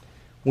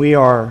We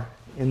are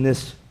in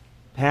this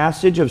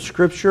passage of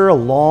Scripture, a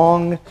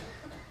long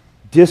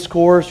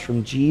discourse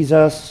from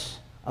Jesus.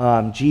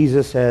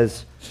 Jesus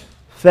has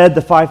fed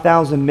the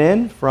 5,000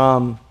 men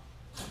from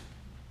a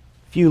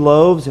few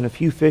loaves and a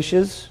few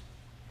fishes.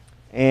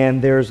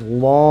 And there's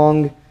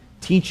long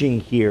teaching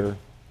here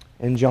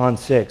in John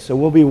 6. So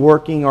we'll be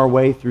working our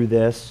way through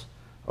this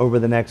over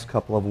the next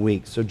couple of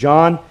weeks. So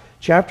John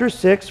chapter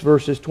 6,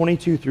 verses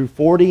 22 through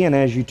 40. And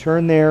as you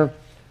turn there,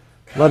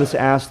 let us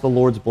ask the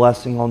Lord's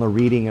blessing on the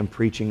reading and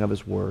preaching of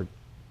His Word.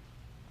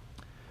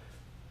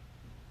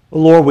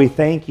 Lord, we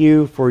thank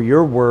You for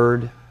Your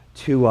Word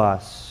to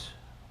us.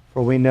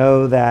 For we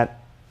know that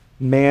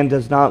man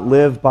does not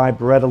live by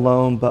bread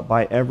alone, but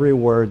by every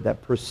word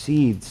that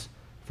proceeds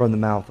from the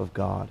mouth of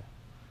God.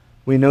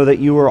 We know that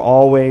You are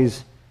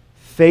always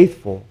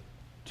faithful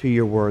to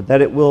Your Word,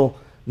 that it will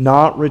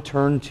not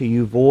return to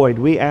You void.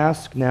 We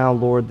ask now,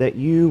 Lord, that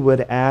You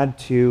would add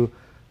to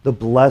the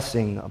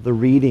blessing of the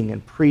reading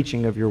and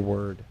preaching of Your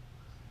Word.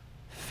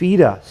 Feed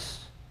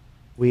us,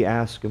 we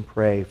ask and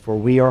pray, for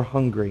we are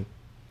hungry.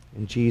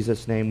 In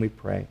Jesus' name we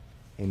pray.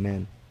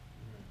 Amen.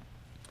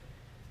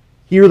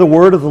 Hear the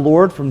word of the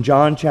Lord from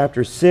John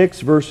chapter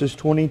 6, verses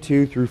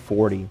 22 through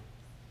 40.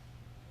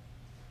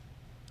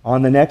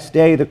 On the next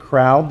day, the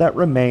crowd that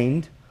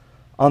remained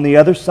on the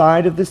other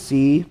side of the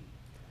sea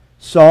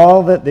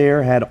saw that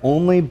there had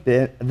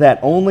been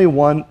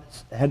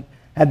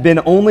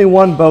only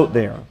one boat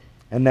there,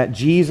 and that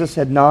Jesus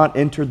had not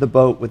entered the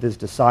boat with His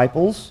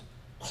disciples,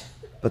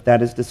 but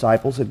that His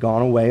disciples had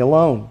gone away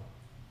alone.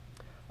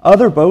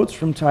 Other boats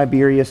from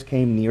Tiberias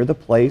came near the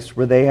place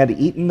where they had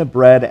eaten the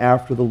bread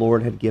after the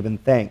Lord had given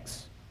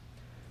thanks.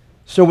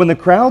 So when the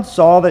crowd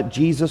saw that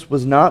Jesus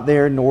was not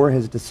there nor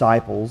His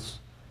disciples,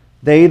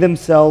 they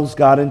themselves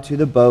got into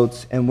the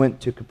boats and went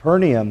to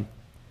Capernaum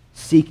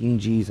seeking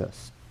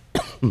Jesus.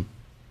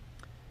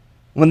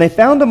 When they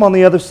found Him on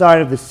the other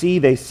side of the sea,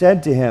 they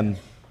said to Him,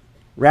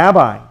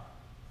 "Rabbi,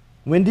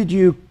 when did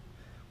you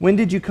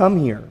come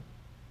here?"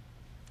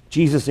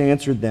 Jesus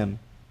answered them,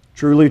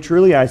 "Truly,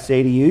 truly, I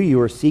say to you, you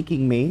are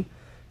seeking Me,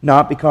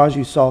 not because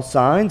you saw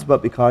signs,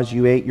 but because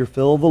you ate your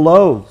fill of the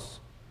loaves.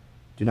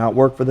 Do not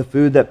work for the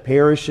food that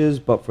perishes,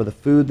 but for the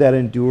food that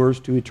endures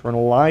to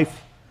eternal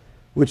life,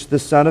 which the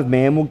Son of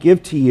Man will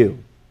give to you.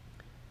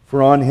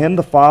 For on Him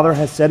the Father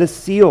has set His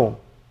seal."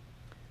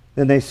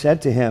 Then they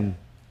said to Him,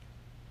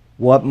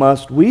 "What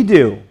must we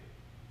do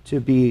to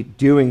be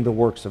doing the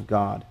works of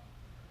God?"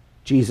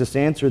 Jesus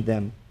answered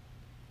them,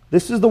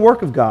 "This is the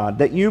work of God,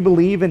 that you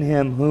believe in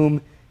Him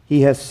whom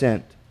He has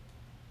sent."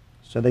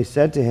 So they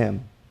said to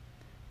Him,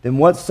 "Then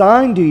what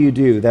sign do you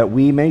do that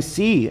we may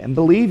see and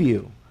believe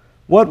You?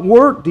 What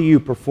work do you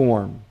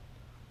perform?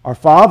 Our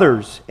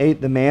fathers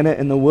ate the manna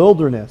in the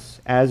wilderness,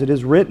 as it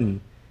is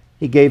written,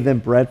 He gave them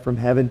bread from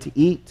heaven to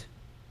eat."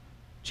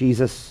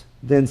 Jesus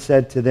then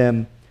said to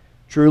them,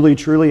 "Truly,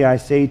 truly, I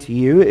say to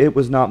you, it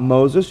was not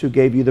Moses who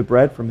gave you the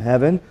bread from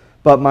heaven,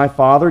 but my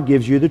Father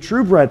gives you the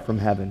true bread from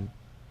heaven.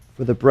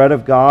 For the bread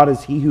of God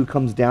is He who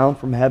comes down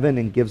from heaven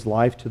and gives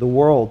life to the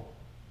world."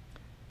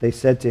 They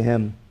said to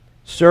Him,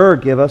 "Sir,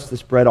 give us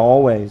this bread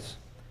always."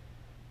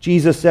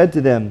 Jesus said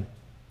to them,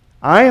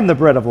 "I am the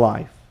bread of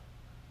life.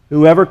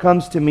 Whoever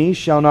comes to Me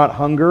shall not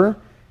hunger,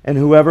 and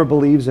whoever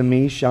believes in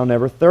Me shall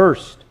never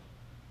thirst.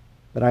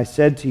 But I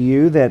said to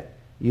you that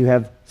you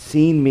have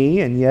seen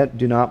Me and yet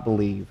do not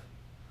believe.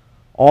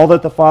 All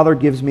that the Father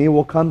gives Me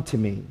will come to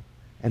Me,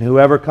 and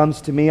whoever comes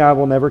to Me I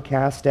will never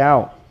cast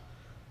out.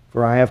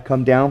 For I have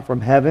come down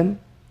from heaven,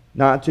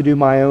 not to do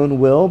My own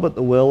will, but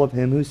the will of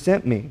Him who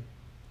sent Me.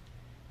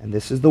 And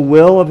this is the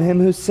will of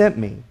Him who sent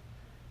Me,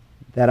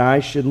 that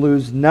I should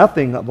lose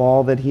nothing of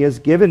all that He has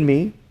given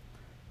Me,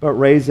 but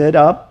raise it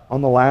up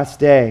on the last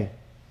day.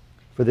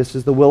 For this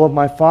is the will of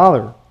My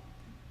Father,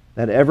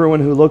 that everyone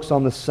who looks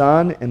on the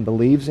Son and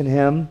believes in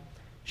Him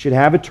should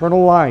have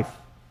eternal life,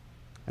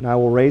 and I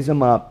will raise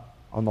him up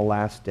on the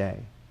last day."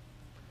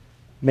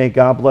 May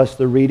God bless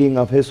the reading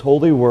of His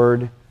holy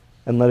word,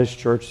 and let His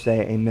church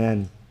say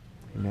amen.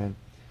 Amen.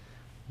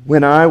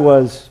 When I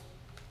was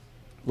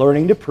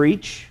learning to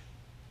preach,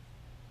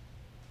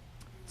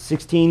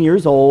 16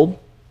 years old,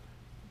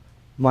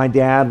 my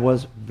dad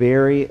was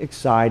very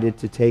excited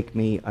to take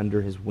me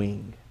under his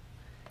wing.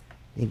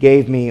 He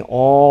gave me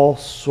all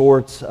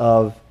sorts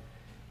of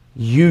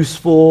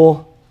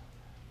useful,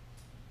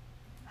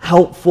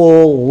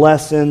 helpful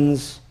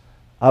lessons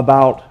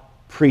about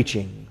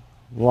preaching,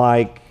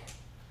 like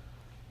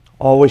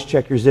always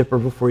check your zipper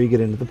before you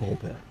get into the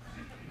pulpit,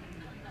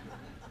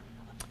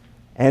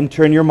 and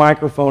turn your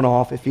microphone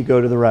off if you go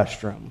to the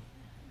restroom.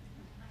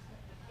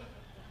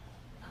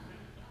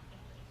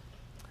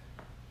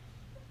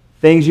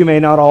 Things you may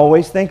not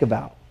always think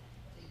about.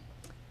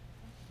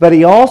 But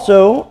he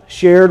also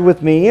shared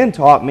with me and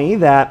taught me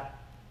that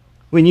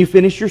when you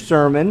finish your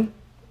sermon,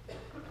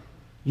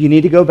 you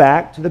need to go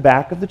back to the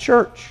back of the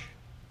church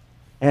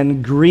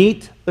and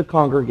greet the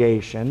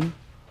congregation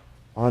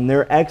on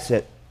their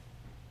exit.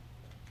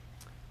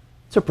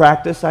 It's a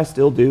practice I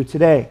still do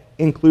today,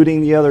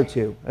 including the other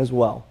two as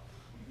well.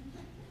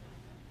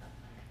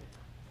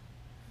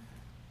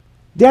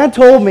 Dad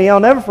told me, I'll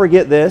never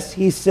forget this,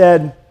 he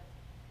said,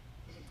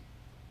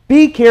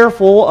 be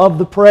careful of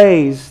the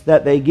praise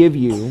that they give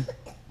you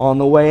on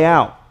the way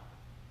out.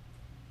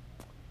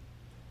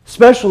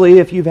 Especially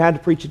if you've had to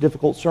preach a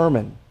difficult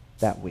sermon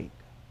that week.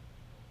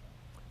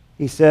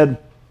 He said,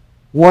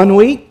 one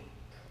week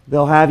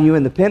they'll have you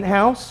in the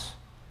penthouse,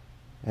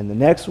 and the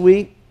next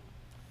week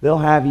they'll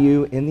have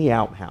you in the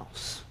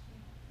outhouse.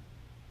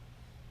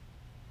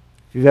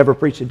 If you've ever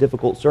preached a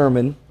difficult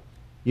sermon,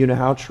 you know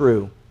how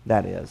true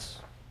that is.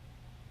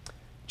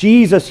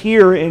 Jesus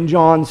here in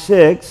John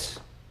 6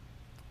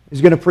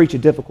 is going to preach a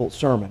difficult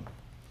sermon.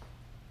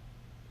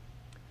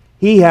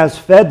 He has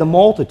fed the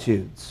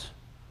multitudes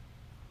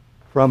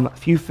from a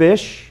few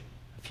fish,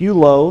 a few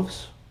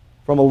loaves,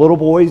 from a little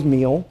boy's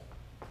meal.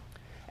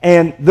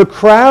 And the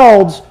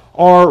crowds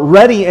are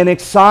ready and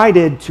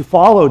excited to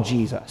follow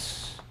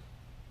Jesus.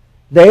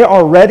 They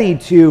are ready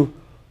to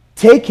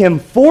take him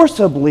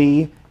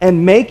forcibly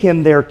and make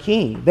him their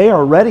king. They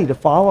are ready to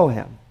follow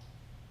him.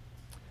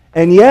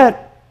 And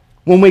yet,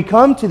 when we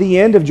come to the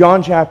end of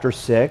John chapter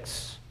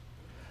 6,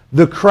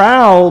 the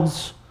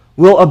crowds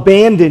will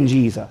abandon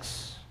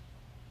Jesus.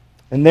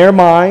 In their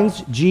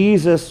minds,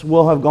 Jesus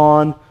will have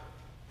gone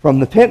from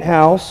the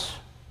penthouse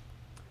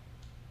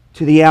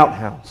to the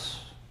outhouse.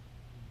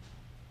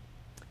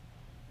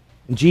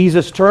 And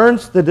Jesus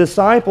turns to the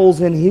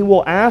disciples and he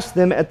will ask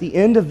them at the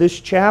end of this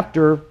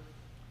chapter,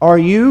 are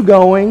you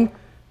going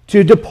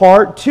to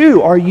depart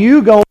too? Are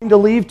you going to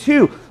leave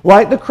too?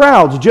 Like the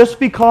crowds, just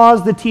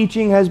because the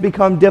teaching has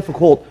become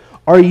difficult,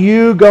 are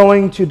you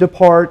going to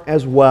depart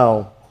as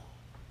well?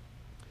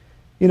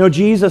 You know,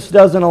 Jesus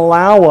doesn't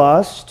allow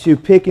us to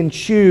pick and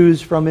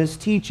choose from his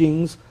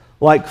teachings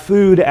like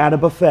food at a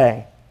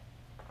buffet.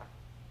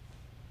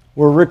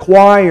 We're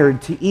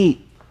required to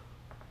eat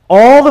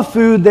all the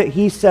food that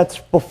he sets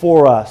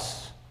before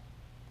us.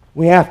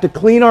 We have to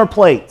clean our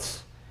plates.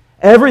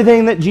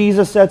 Everything that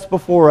Jesus sets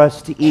before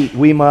us to eat,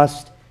 we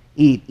must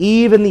eat,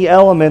 even the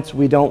elements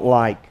we don't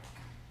like.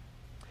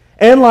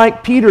 And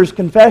like Peter's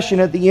confession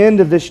at the end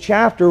of this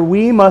chapter,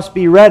 we must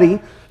be ready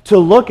to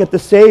look at the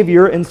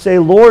Savior and say,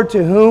 Lord,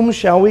 to whom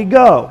shall we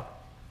go?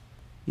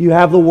 You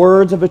have the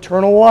words of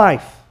eternal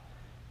life,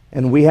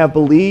 and we have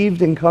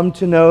believed and come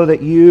to know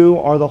that you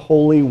are the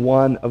Holy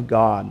One of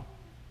God.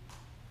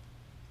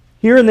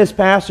 Here in this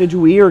passage,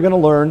 we are going to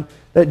learn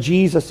that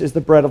Jesus is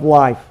the bread of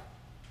life.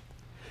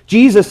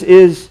 Jesus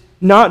is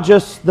not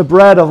just the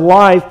bread of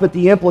life, but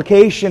the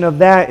implication of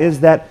that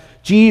is that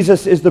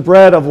Jesus is the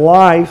bread of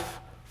life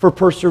for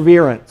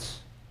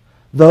perseverance.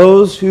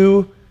 Those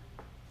who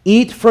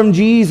eat from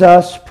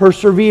Jesus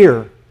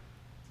persevere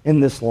in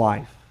this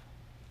life.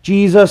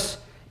 Jesus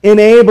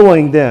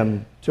enabling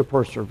them to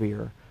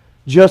persevere.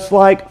 Just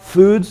like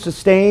food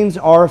sustains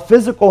our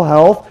physical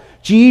health,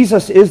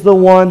 Jesus is the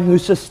one who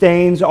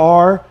sustains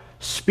our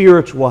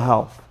spiritual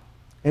health,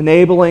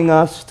 enabling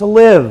us to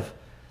live,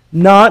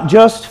 not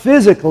just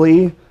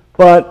physically,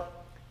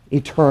 but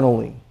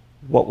eternally,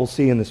 what we'll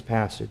see in this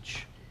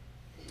passage.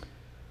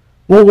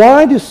 Well,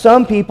 why do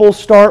some people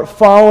start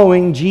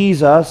following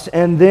Jesus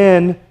and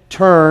then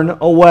turn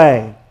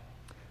away?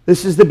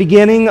 This is the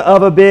beginning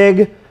of a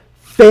big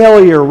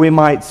failure, we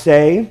might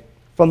say,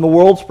 from the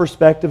world's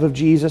perspective of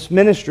Jesus'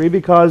 ministry,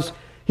 because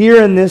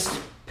here in this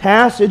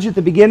passage, at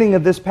the beginning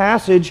of this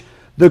passage,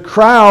 the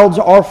crowds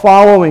are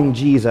following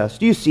Jesus.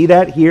 Do you see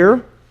that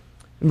here?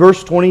 In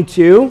verse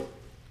 22,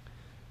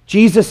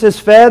 Jesus has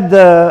fed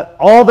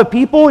all the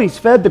people, he's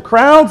fed the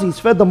crowds, he's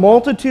fed the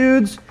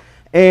multitudes,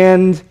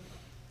 and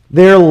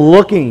they're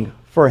looking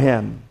for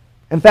him.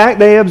 In fact,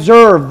 they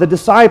observe the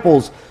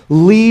disciples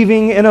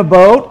leaving in a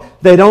boat.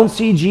 They don't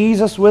see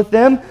Jesus with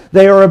them.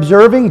 They are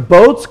observing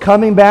boats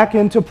coming back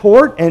into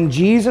port, and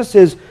Jesus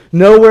is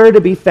nowhere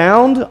to be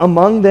found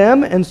among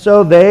them, and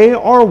so they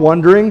are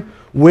wondering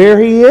where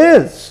he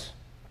is.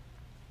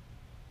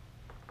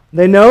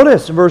 They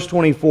notice, verse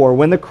 24,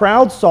 when the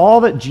crowd saw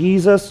that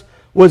Jesus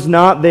was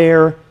not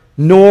there,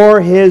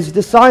 nor his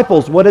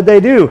disciples, what did they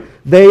do?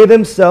 They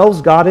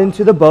themselves got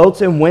into the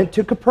boats and went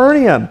to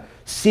Capernaum,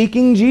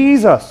 seeking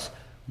Jesus.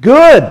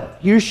 Good.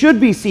 You should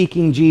be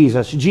seeking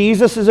Jesus.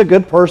 Jesus is a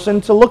good person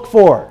to look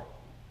for.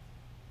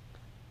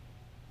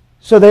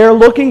 So they're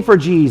looking for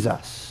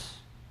Jesus.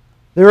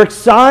 They're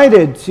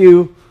excited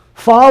to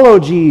follow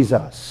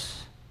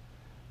Jesus.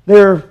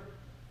 They're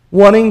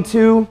wanting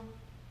to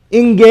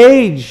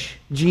engage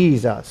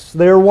Jesus.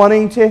 They're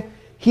wanting to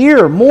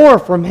hear more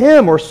from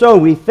him, or so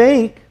we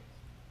think.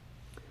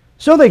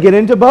 So they get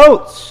into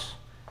boats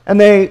and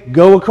they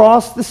go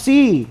across the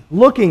sea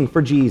looking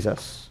for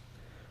Jesus.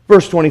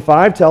 Verse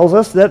 25 tells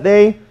us that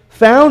they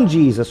found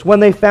Jesus. When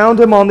they found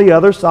him on the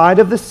other side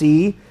of the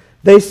sea,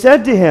 they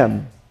said to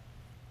him,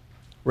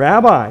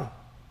 Rabbi,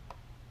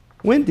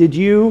 when did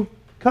you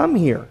come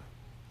here?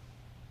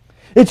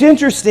 It's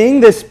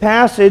interesting, this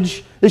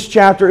passage, this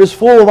chapter is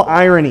full of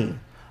irony.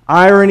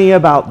 Irony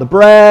about the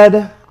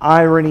bread,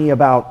 irony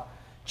about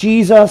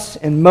Jesus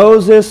and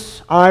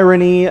Moses,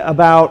 irony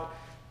about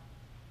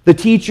the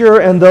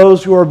teacher and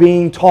those who are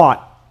being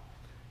taught.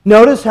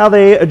 Notice how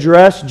they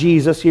address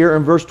Jesus here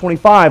in verse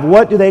 25.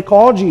 What do they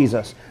call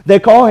Jesus? They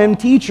call him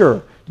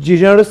teacher. Did you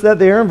notice that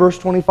there in verse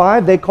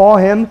 25? They call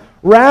him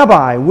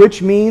rabbi,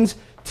 which means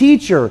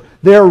teacher.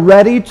 They're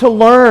ready to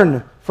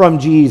learn from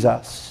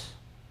Jesus,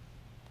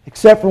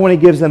 except for when he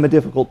gives them a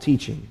difficult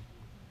teaching.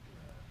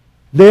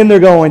 Then they're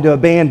going to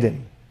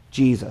abandon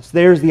Jesus.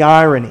 There's the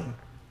irony.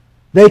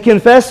 They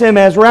confess him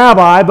as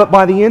rabbi, but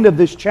by the end of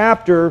this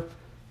chapter,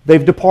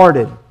 they've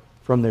departed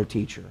from their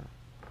teacher,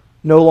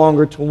 no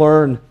longer to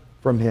learn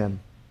from him.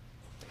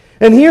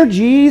 And here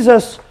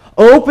Jesus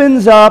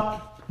opens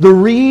up the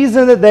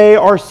reason that they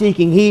are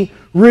seeking. He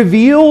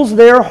reveals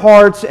their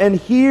hearts, and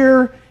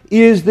here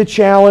is the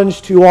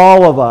challenge to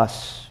all of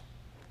us.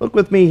 Look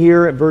with me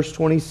here at verse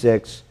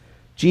 26.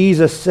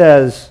 Jesus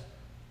says,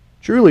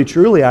 "Truly,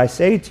 truly, I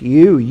say to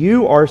you,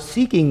 you are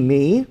seeking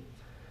me,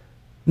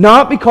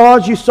 not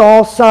because you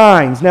saw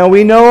signs." Now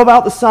we know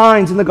about the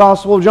signs in the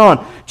Gospel of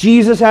John.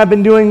 Jesus had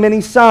been doing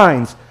many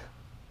signs.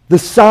 The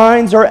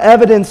signs are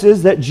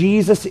evidences that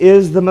Jesus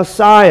is the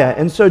Messiah.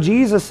 And so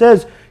Jesus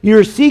says,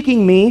 you're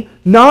seeking me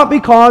not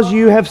because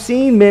you have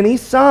seen many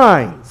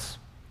signs,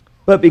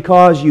 but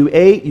because you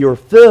ate your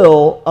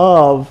fill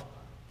of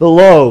the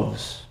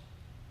loaves.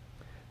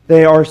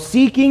 They are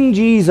seeking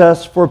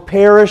Jesus for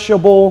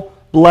perishable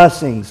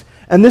blessings.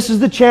 And this is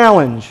the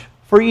challenge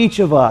for each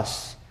of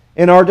us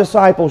in our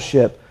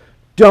discipleship.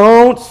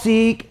 Don't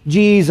seek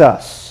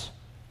Jesus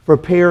for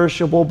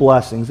perishable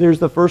blessings. There's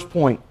the first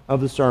point of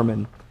the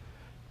sermon.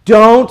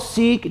 Don't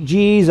seek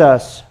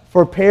Jesus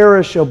for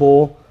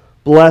perishable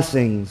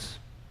blessings.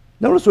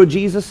 Notice what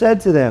Jesus said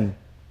to them.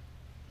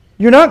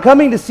 You're not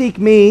coming to seek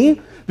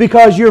me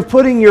because you're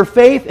putting your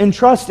faith and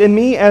trust in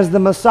me as the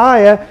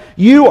Messiah.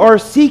 You are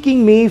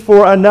seeking me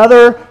for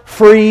another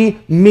free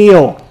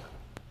meal.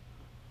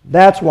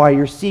 That's why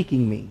you're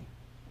seeking me.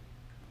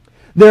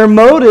 Their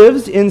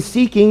motives in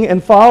seeking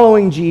and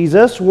following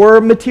Jesus were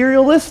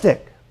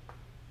materialistic.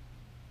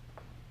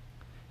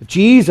 If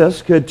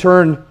Jesus could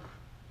turn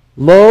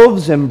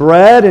loaves and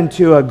bread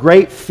into a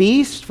great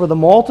feast for the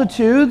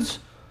multitudes,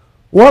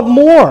 what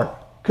more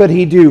could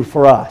he do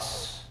for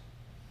us?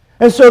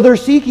 And so they're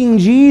seeking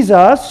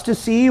Jesus to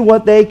see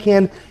what they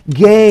can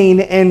gain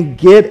and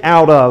get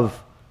out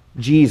of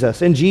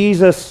Jesus. And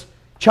Jesus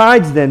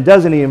chides them,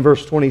 doesn't he, in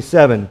verse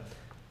 27?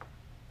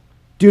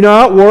 Do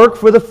not work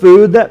for the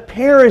food that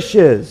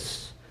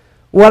perishes.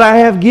 What I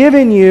have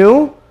given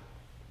you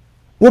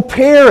will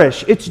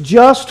perish. It's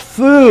just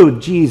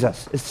food,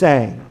 Jesus is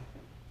saying.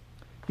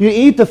 You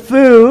eat the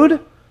food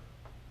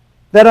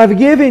that I've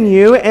given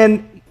you,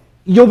 and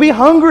you'll be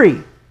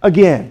hungry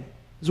again,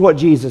 is what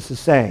Jesus is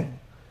saying.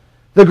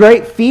 The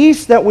great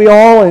feast that we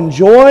all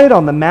enjoyed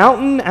on the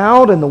mountain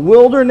out in the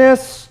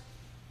wilderness,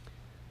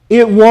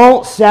 it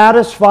won't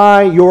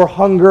satisfy your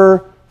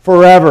hunger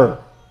forever.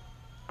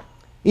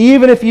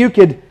 Even if you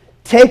could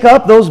take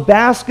up those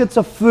baskets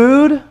of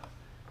food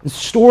and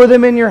store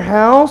them in your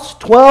house,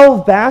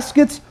 12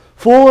 baskets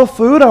full of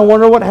food, I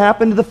wonder what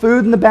happened to the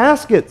food in the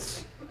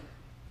baskets.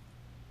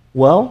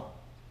 Well,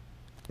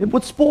 it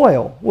would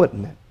spoil,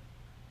 wouldn't it?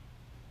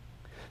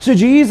 So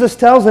Jesus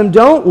tells them,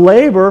 don't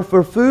labor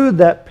for food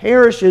that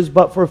perishes,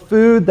 but for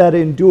food that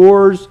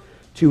endures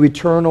to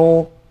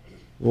eternal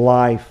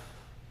life.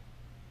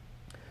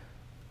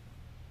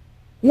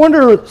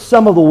 Wonder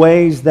some of the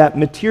ways that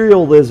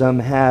materialism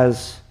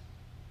has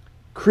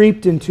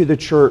creeped into the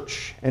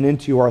church and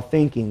into our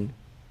thinking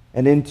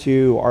and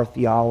into our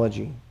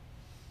theology.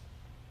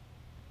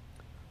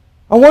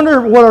 I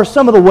wonder what are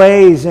some of the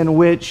ways in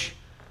which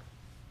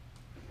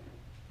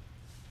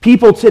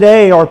people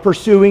today are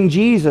pursuing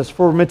Jesus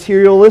for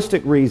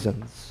materialistic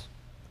reasons.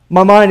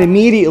 My mind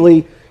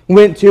immediately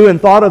went to and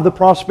thought of the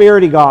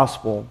prosperity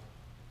gospel.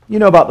 You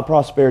know about the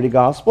prosperity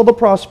gospel. The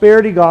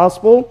prosperity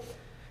gospel,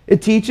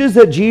 it teaches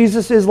that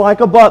Jesus is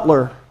like a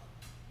butler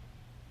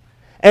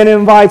and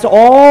invites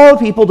all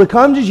people to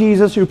come to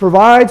Jesus, who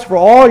provides for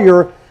all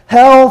your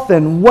health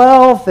and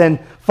wealth and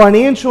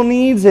financial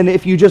needs. And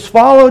if you just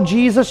follow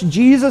Jesus,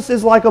 Jesus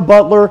is like a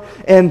butler,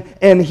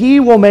 and he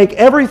will make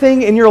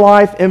everything in your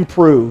life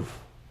improve.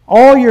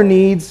 All your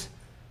needs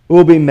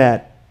will be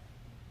met.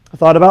 I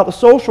thought about the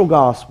social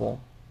gospel.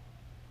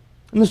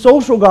 In the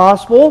social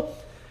gospel,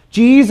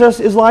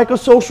 Jesus is like a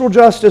social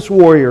justice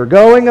warrior,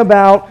 going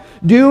about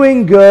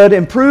doing good,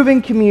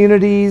 improving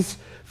communities,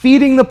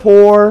 feeding the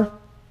poor,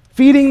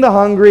 feeding the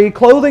hungry,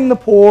 clothing the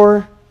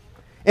poor,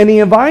 and he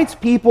invites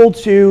people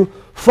to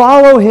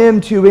follow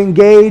him to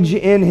engage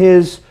in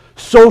his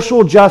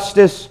social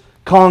justice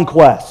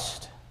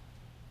conquest.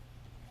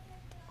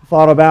 I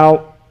thought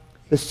about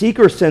the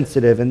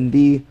seeker-sensitive and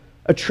the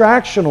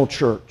attractional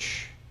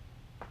church.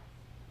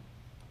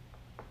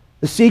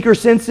 The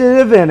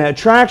seeker-sensitive and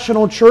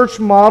attractional church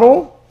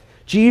model,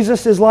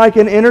 Jesus is like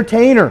an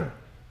entertainer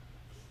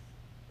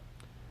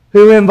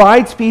who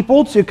invites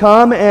people to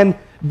come and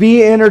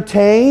be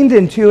entertained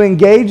and to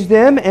engage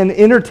them in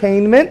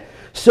entertainment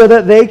so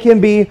that they can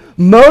be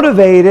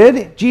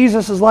motivated.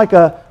 Jesus is like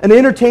an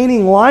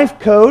entertaining life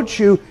coach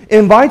who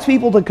invites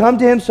people to come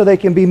to him so they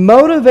can be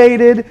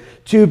motivated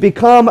to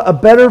become a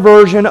better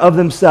version of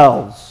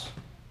themselves.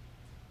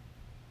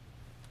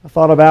 I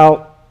thought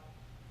about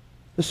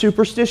the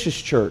superstitious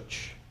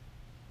church.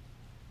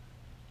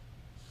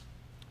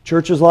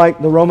 Churches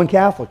like the Roman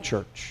Catholic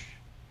Church.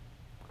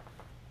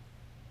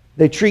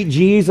 They treat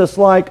Jesus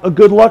like a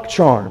good luck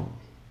charm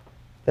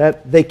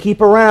that they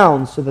keep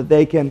around so that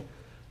they can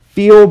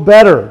feel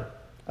better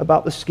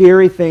about the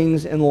scary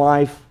things in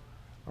life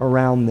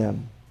around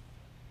them.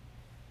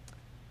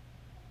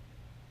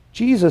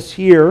 Jesus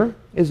here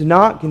is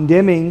not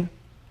condemning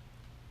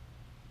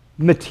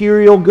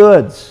material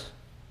goods.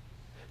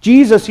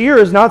 Jesus here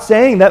is not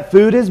saying that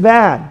food is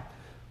bad.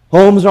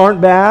 Homes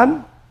aren't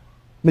bad.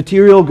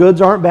 Material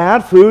goods aren't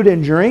bad. Food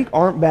and drink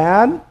aren't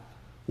bad.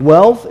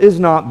 Wealth is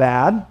not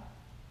bad.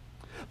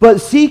 But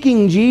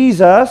seeking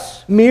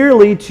Jesus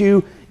merely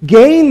to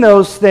gain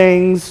those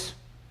things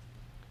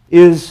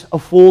is a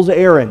fool's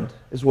errand,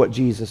 is what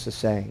Jesus is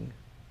saying.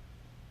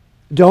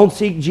 Don't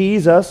seek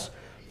Jesus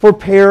for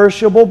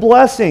perishable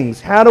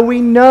blessings. How do we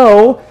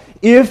know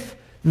if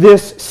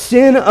this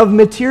sin of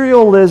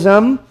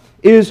materialism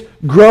is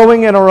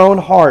growing in our own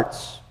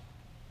hearts?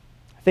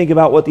 Think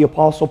about what the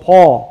Apostle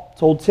Paul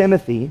told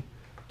Timothy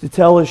to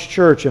tell his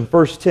church in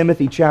 1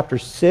 Timothy chapter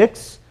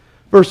 6,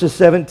 verses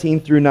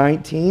 17 through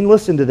 19.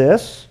 Listen to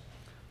this.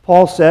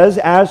 Paul says,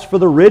 "As for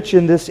the rich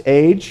in this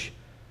age,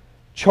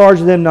 charge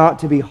them not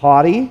to be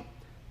haughty,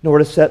 nor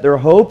to set their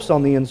hopes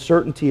on the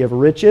uncertainty of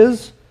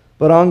riches,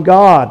 but on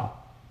God,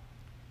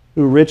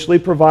 who richly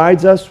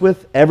provides us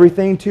with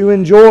everything to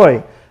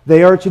enjoy.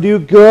 They are to do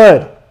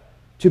good,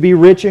 to be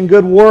rich in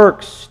good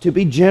works, to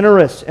be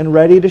generous and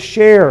ready to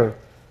share,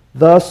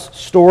 thus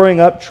storing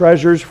up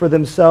treasures for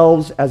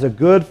themselves as a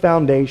good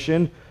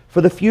foundation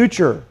for the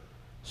future,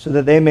 so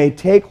that they may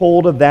take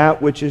hold of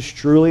that which is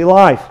truly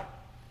life."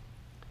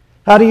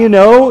 How do you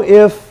know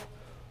if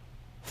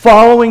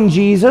following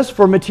Jesus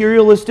for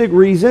materialistic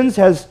reasons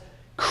has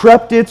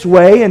crept its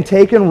way and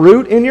taken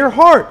root in your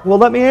heart? Well,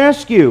 let me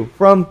ask you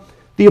from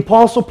the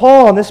Apostle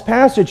Paul in this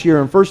passage here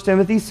in 1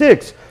 Timothy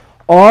 6.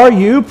 Are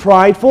you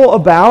prideful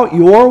about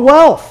your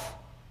wealth?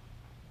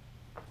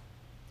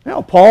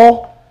 Now,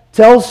 Paul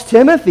tells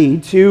Timothy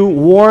to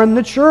warn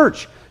the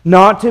church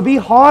not to be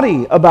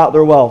haughty about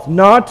their wealth,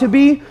 not to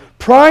be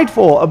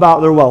prideful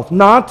about their wealth,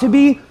 not to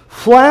be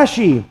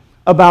flashy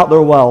about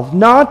their wealth,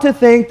 not to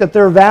think that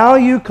their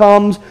value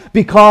comes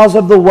because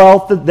of the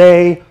wealth that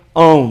they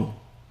own.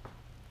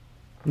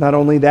 Not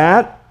only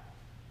that,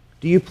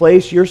 do you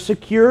place your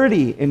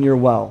security in your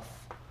wealth?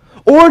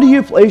 Or do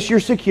you place your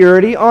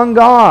security on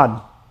God?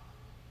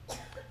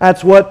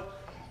 That's what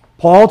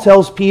Paul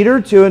tells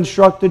Peter to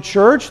instruct the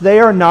church. They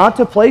are not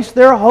to place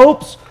their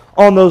hopes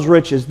on those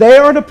riches. They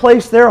are to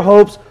place their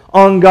hopes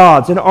on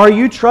God's. And are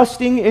you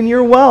trusting in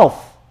your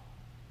wealth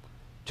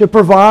to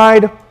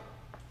provide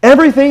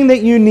everything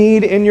that you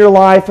need in your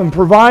life and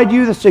provide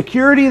you the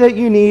security that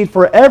you need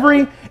for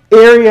every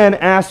area and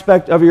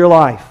aspect of your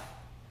life?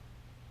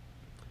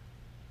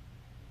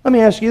 Let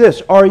me ask you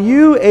this. Are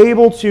you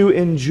able to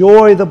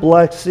enjoy the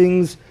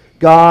blessings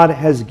God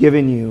has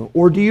given you,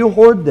 or do you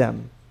hoard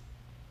them?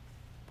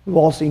 We've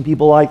all seen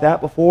people like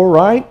that before,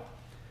 right?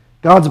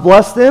 God's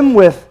blessed them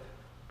with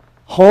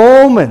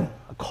home and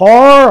a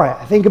car.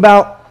 I think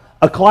about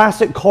a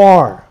classic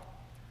car.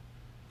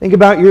 Think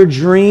about your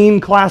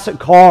dream classic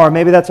car.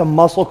 Maybe that's a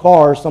muscle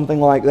car or something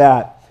like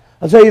that.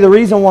 I'll tell you the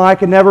reason why I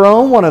could never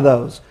own one of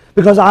those.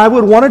 Because I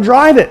would want to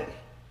drive it.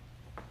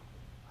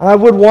 I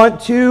would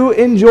want to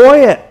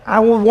enjoy it. I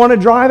would want to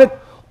drive it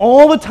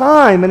all the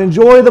time and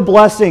enjoy the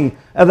blessing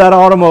of that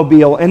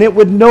automobile. And it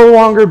would no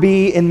longer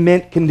be in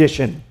mint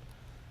condition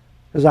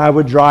because I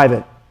would drive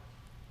it.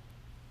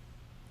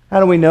 How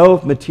do we know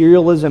if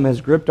materialism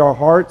has gripped our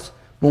hearts?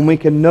 When we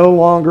can no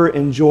longer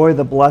enjoy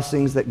the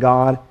blessings that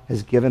God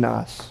has given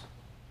us,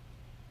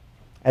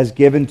 has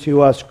given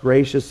to us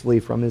graciously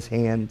from His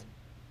hand.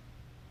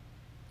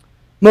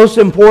 Most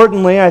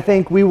importantly, I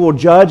think we will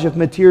judge if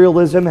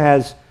materialism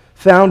has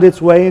found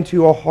its way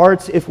into our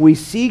hearts if we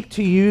seek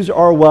to use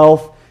our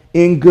wealth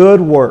in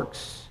good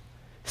works,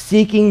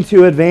 seeking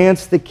to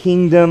advance the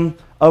kingdom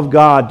of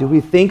God. Do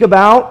we think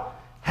about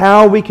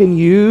how we can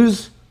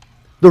use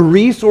the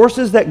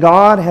resources that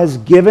God has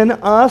given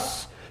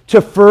us to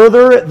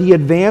further the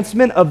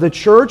advancement of the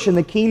church and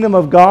the kingdom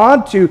of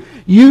God, to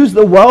use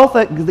the wealth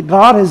that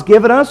God has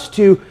given us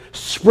to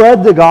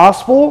spread the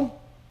gospel?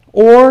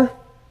 Or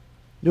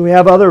do we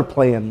have other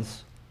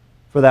plans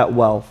for that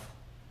wealth?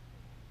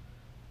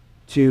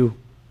 To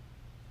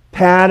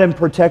pad and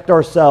protect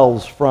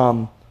ourselves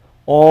from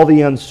all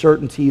the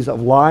uncertainties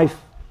of life,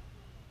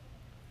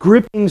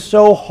 gripping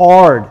so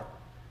hard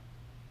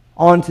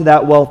onto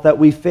that wealth that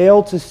we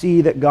fail to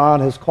see that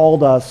God has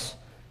called us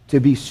to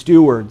be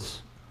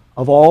stewards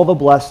of all the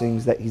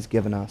blessings that He's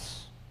given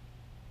us.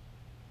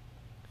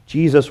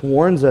 Jesus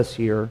warns us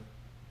here,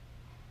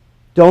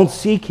 don't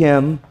seek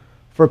Him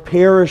for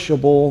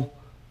perishable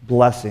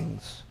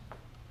blessings.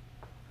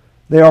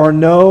 There are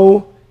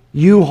no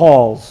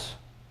U-Hauls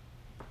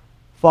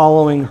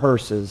following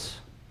hearses.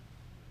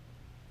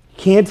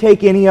 You can't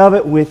take any of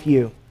it with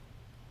you.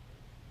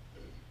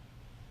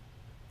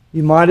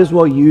 You might as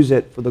well use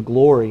it for the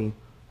glory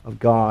of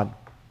God.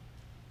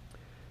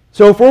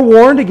 So if we're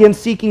warned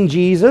against seeking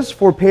Jesus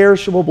for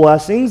perishable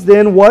blessings,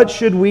 then what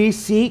should we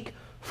seek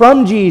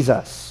from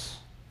Jesus?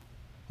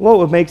 Well, it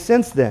would make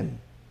sense then.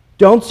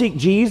 Don't seek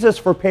Jesus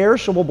for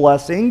perishable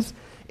blessings.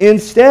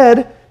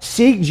 Instead,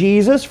 seek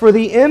Jesus for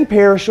the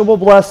imperishable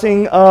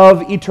blessing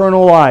of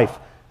eternal life.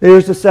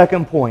 There's the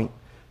second point.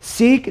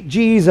 Seek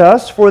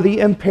Jesus for the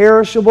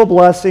imperishable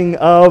blessing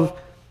of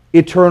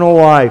eternal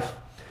life.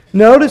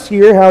 Notice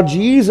here how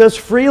Jesus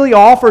freely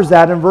offers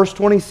that in verse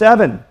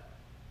 27.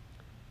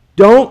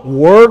 Don't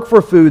work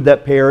for food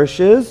that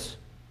perishes,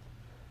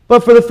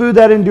 but for the food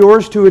that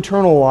endures to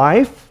eternal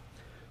life,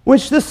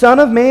 which the Son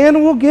of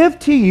Man will give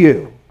to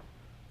you.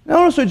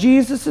 Notice what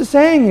Jesus is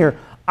saying here.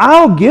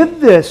 I'll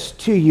give this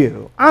to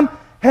you. I'm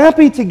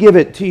happy to give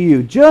it to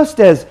you. Just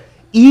as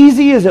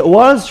easy as it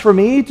was for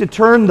me to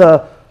turn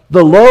the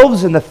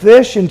loaves and the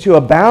fish into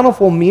a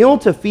bountiful meal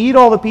to feed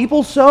all the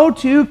people, so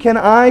too can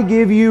I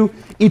give you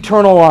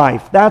eternal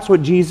life. That's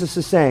what Jesus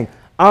is saying.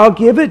 I'll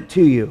give it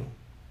to you.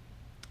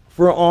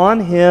 For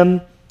on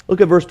him,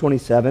 look at verse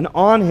 27,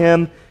 on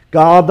him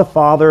God the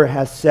Father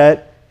has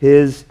set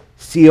his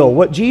seal.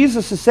 What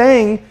Jesus is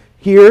saying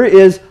here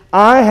is,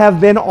 I have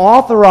been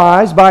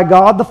authorized by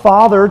God the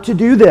Father to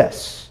do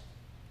this.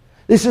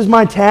 This is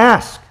my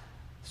task.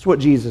 That's what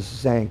Jesus is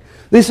saying.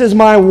 This is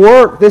my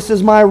work. This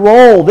is my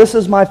role. This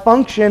is my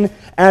function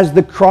as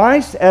the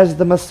Christ, as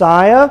the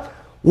Messiah.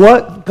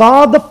 What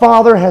God the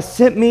Father has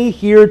sent me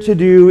here to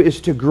do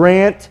is to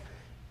grant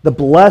the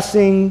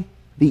blessing,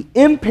 the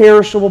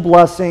imperishable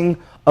blessing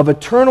of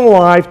eternal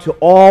life to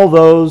all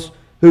those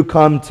who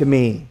come to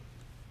me.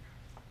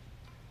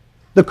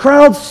 The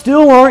crowds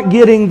still aren't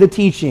getting the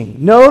teaching.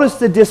 Notice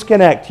the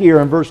disconnect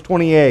here in verse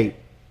 28.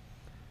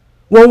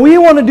 Well, we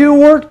want to do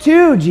work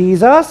too,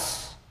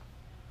 Jesus.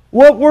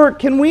 What work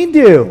can we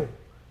do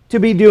to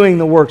be doing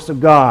the works of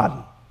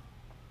God?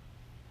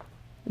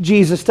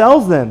 Jesus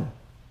tells them,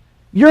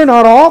 you're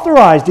not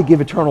authorized to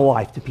give eternal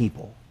life to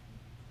people.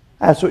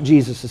 That's what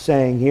Jesus is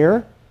saying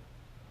here.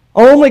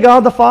 Only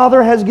God the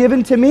Father has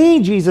given to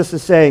me, Jesus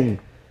is saying,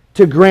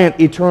 to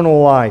grant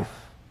eternal life.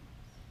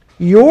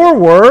 Your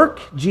work,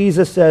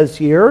 Jesus says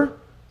here,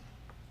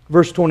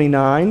 verse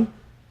 29,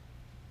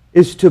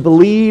 is to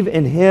believe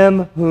in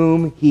him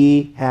whom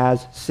he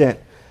has sent.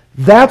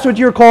 That's what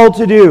you're called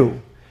to do.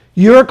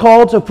 You're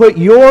called to put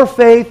your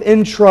faith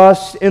and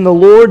trust in the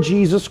Lord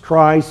Jesus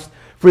Christ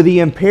for the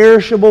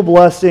imperishable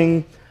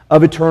blessing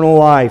of eternal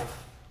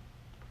life.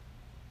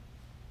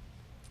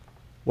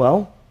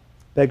 Well,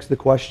 begs the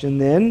question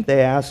then,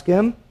 they ask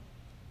him,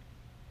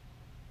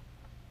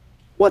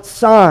 what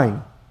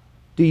sign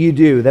do you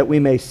do that we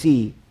may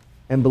see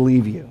and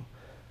believe you?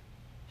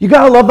 You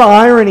got to love the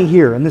irony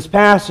here in this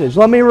passage.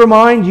 Let me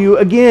remind you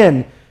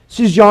again, this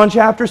is John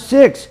chapter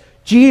 6.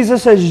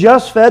 Jesus has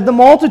just fed the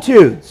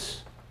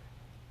multitudes.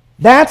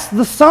 That's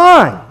the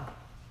sign.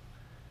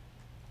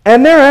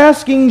 And they're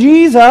asking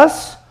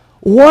Jesus,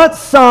 what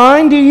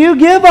sign do you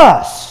give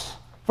us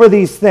for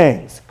these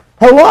things?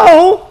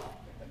 Hello?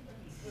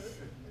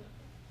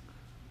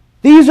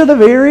 These are the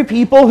very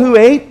people who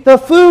ate the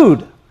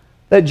food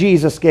that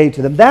Jesus gave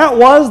to them. That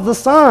was the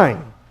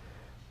sign.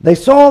 They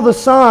saw the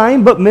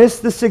sign but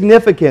missed the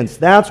significance.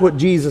 That's what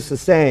Jesus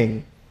is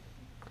saying.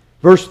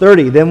 Verse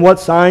 30, then what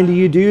sign do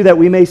you do that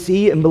we may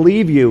see and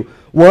believe you?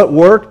 What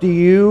work do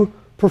you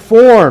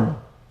perform?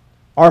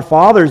 Our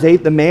fathers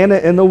ate the manna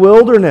in the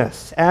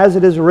wilderness. As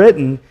it is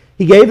written,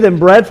 he gave them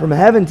bread from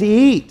heaven to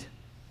eat.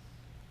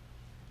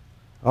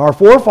 Our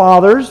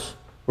forefathers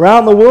were out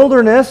in the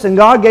wilderness and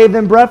God gave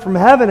them bread from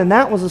heaven, and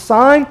that was a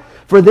sign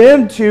for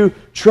them to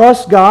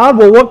trust God.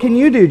 Well, what can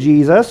you do,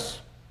 Jesus?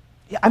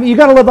 I mean, you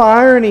got to love the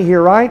irony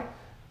here, right?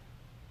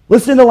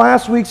 Listen to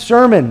last week's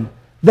sermon.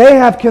 They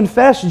have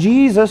confessed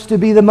Jesus to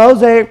be the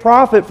Mosaic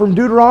prophet from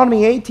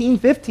Deuteronomy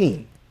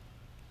 18:15.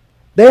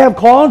 They have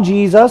called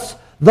Jesus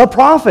the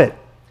prophet.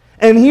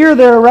 And here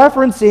they're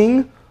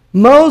referencing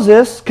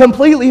Moses,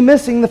 completely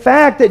missing the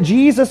fact that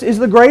Jesus is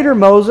the greater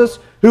Moses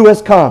who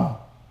has come.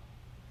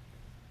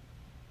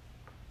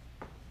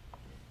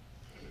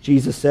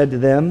 Jesus said to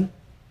them,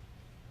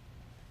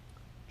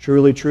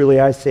 truly, truly,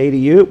 I say to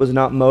you, it was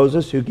not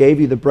Moses who gave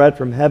you the bread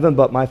from heaven,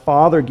 but my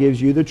Father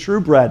gives you the true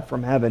bread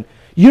from heaven.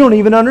 You don't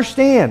even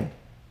understand,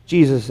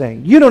 Jesus is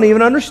saying. You don't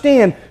even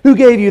understand who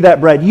gave you that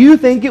bread. You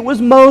think it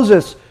was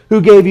Moses who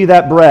gave you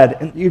that bread,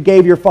 and you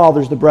gave your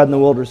fathers the bread in the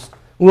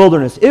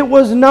wilderness. It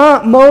was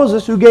not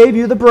Moses who gave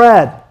you the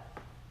bread.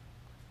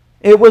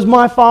 It was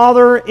my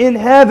Father in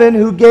heaven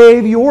who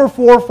gave your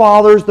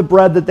forefathers the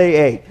bread that they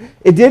ate.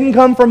 It didn't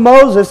come from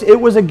Moses. It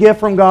was a gift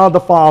from God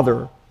the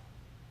Father.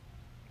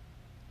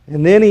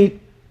 And then he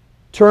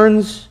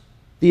turns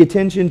the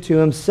attention to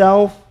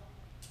himself.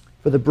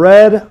 For the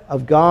bread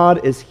of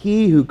God is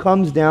he who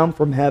comes down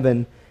from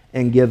heaven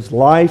and gives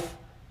life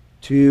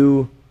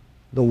to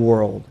the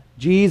world.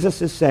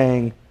 Jesus is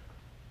saying,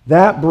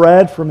 That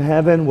bread from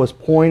heaven was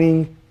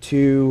pointing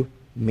to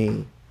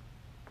me.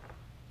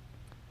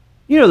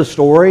 You know the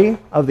story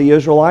of the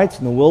Israelites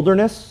in the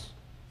wilderness?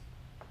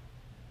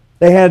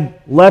 They had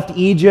left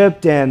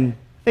Egypt, and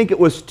I think it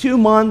was 2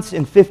 months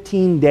and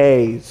 15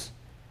 days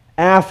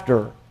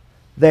after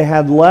they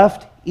had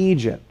left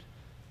Egypt.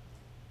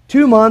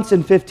 2 months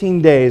and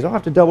 15 days. I'll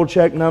have to double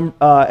check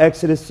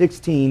Exodus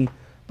 16,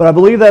 but I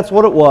believe that's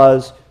what it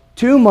was.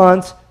 2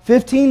 months,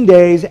 15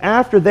 days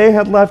after they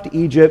had left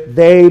Egypt,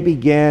 they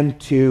began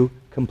to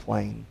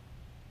complain.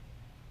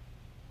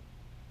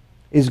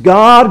 Is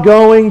God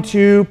going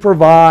to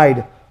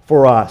provide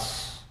for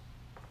us?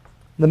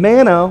 The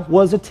manna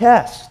was a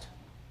test.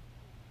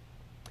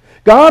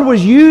 God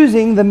was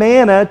using the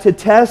manna to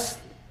test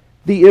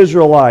the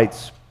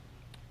Israelites.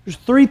 There's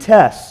 3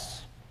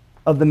 tests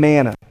of the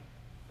manna.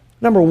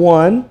 Number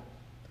 1,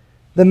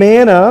 the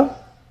manna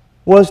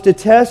was to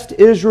test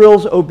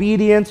Israel's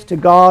obedience to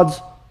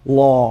God's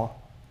law.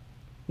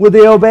 Would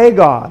they obey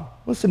God?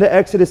 Listen to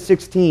Exodus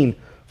 16,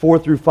 4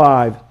 through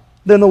 5.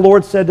 Then the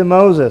Lord said to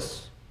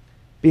Moses,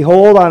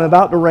 Behold, I am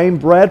about to rain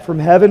bread from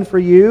heaven for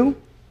you,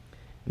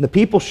 and the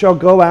people shall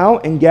go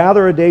out and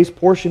gather a day's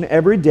portion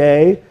every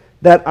day,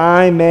 that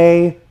I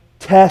may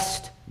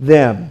test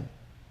them,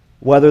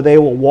 whether they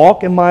will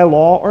walk in my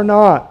law or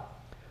not.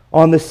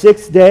 On the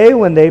 6th day,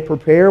 when they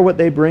prepare what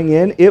they bring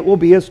in, it will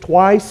be as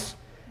twice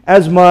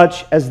as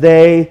much as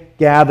they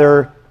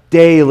gather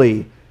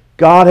daily.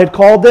 God had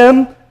called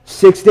them,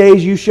 6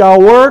 days you shall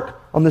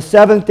work, on the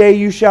 7th day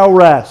you shall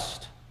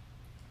rest.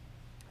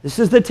 This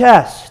is the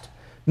test.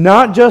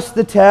 Not just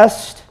the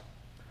test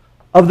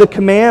of the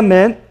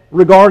commandment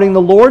regarding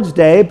the Lord's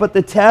Day, but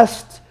the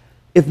test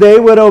if they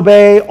would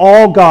obey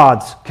all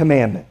God's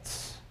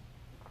commandments.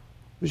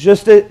 It was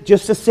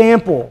just a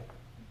sample.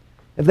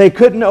 If they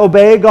couldn't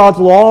obey God's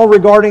law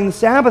regarding the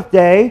Sabbath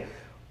day,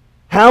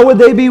 how would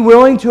they be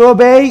willing to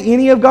obey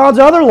any of God's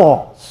other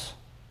laws?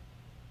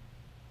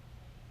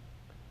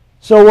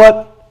 So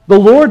what the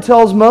Lord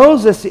tells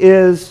Moses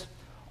is,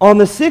 on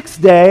the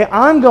 6th day,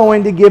 I'm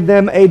going to give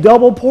them a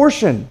double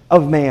portion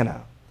of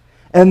manna.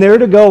 And they're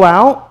to go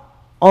out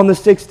on the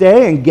 6th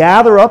day and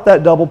gather up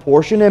that double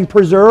portion and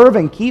preserve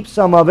and keep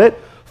some of it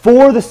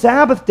for the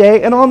Sabbath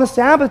day. And on the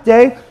Sabbath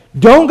day,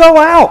 don't go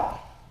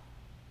out.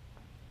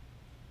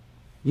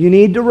 You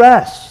need to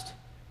rest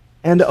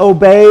and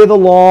obey the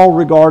law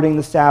regarding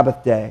the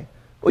Sabbath day.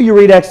 Well, you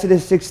read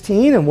Exodus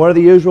 16, and what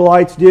do the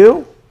Israelites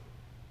do?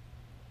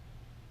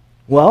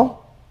 Well,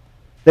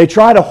 they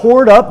try to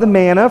hoard up the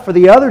manna for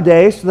the other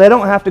days so they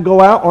don't have to go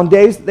out on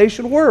days that they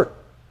should work.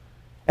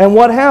 And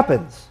what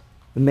happens?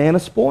 The manna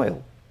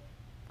spoiled.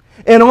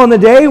 And on the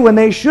day when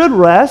they should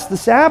rest, the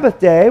Sabbath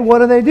day,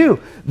 what do?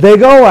 They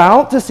go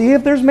out to see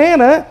if there's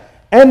manna,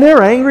 and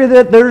they're angry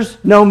that there's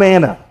no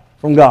manna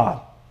from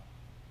God.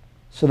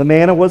 So the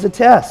manna was a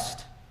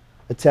test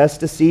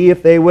to see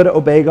if they would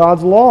obey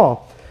God's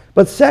law.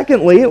 But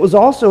secondly, it was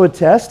also a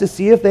test to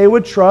see if they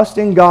would trust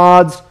in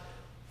God's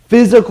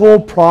physical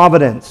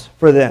providence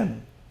for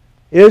them.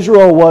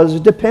 Israel was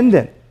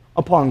dependent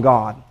upon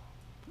God.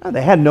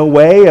 They had no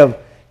way of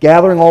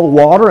gathering all the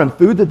water and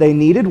food that they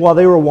needed while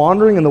they were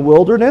wandering in the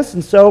wilderness,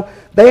 and so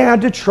they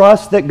had to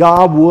trust that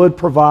God would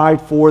provide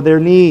for their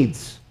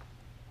needs.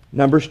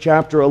 Numbers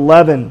chapter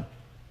 11,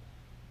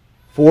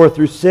 4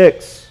 through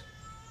 6,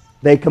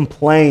 they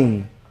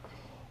complain,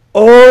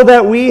 "Oh,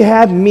 that we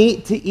had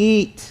meat to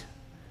eat.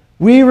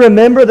 We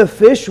remember the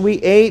fish we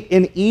ate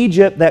in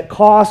Egypt that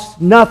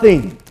cost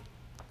nothing."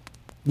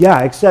 Yeah,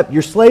 except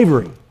your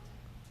slavery.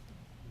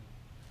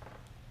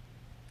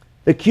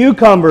 The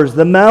cucumbers,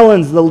 the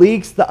melons, the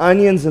leeks, the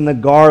onions, and the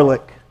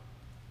garlic.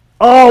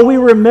 Oh, we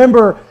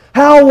remember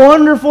how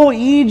wonderful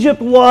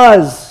Egypt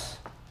was.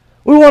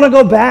 We want to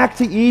go back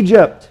to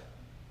Egypt.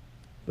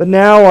 But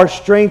now our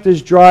strength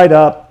is dried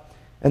up,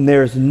 and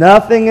there's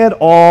nothing at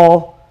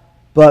all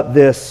but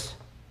this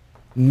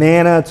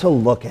manna to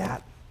look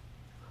at.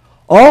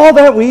 All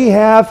that we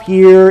have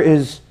here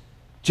is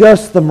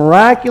just the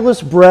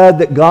miraculous bread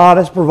that God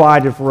has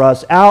provided for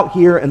us out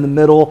here in the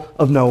middle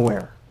of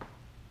nowhere.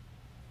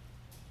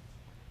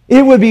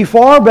 It would be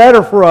far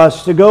better for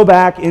us to go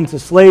back into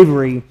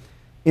slavery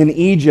in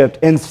Egypt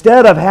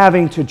instead of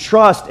having to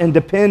trust and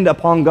depend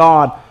upon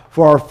God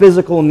for our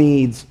physical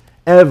needs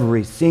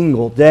every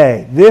single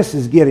day. This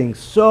is getting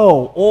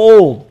so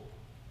old.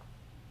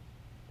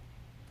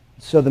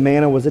 So the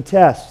manna was a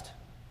test.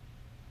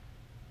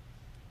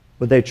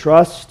 Would they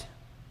trust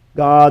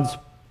God's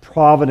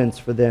providence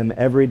for them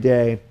every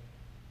day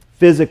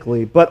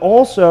physically? But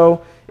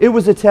also, it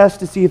was a test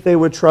to see if they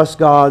would trust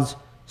God's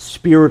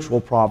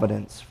spiritual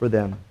providence for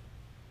them.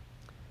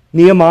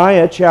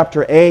 Nehemiah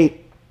chapter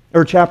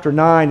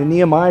 9, in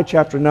Nehemiah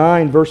chapter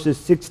 9, verses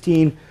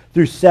 16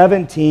 through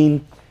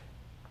 17,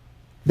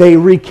 they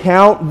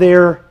recount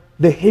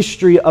the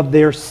history of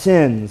their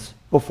sins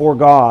before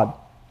God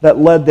that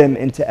led them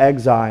into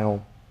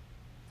exile.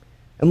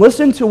 And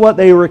listen to what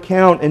they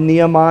recount in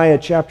Nehemiah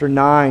chapter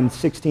 9,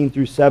 16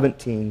 through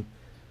 17.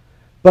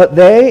 But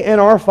they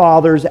and our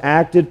fathers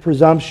acted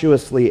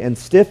presumptuously and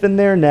stiffened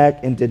their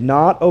neck and did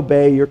not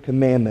obey your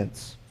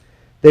commandments.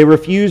 They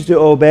refused to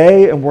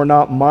obey and were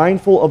not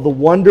mindful of the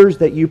wonders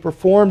that you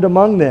performed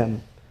among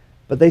them.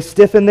 But they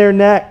stiffened their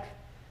neck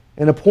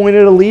and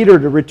appointed a leader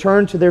to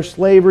return to their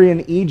slavery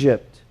in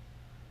Egypt.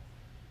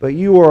 But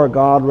you are a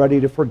God ready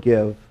to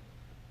forgive,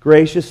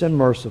 gracious and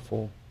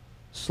merciful,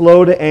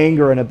 slow to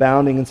anger and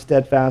abounding in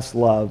steadfast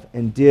love,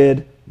 and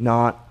did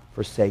not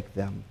forsake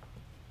them.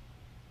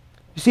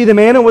 You see, the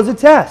manna was a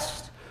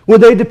test.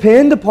 Would they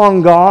depend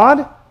upon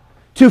God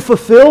to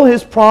fulfill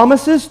His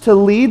promises, to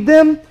lead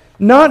them,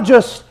 not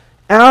just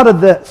out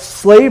of the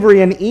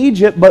slavery in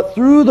Egypt, but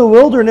through the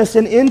wilderness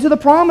and into the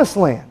promised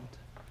land?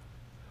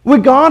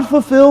 Would God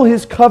fulfill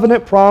His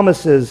covenant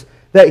promises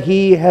that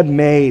He had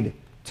made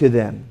to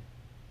them?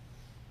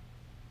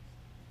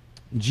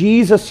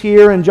 Jesus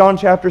here in John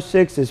chapter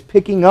 6 is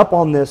picking up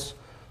on this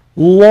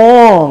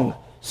long,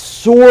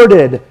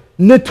 sordid,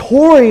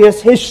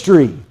 notorious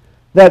history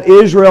that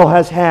Israel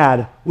has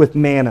had with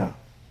manna.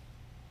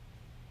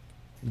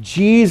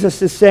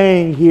 Jesus is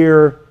saying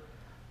here,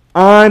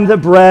 I'm the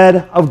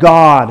bread of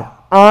God.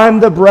 I'm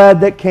the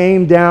bread that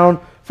came down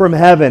from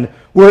heaven.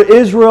 Where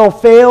Israel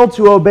failed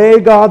to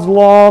obey God's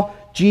law,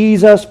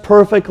 Jesus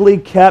perfectly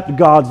kept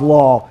God's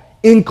law,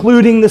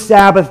 including the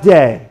Sabbath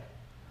day,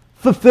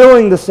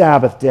 fulfilling the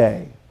Sabbath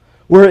day.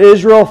 Where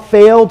Israel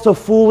failed to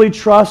fully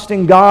trust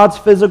in God's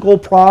physical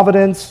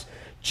providence,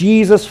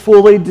 Jesus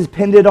fully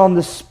depended on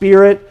the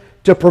Spirit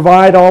to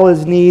provide all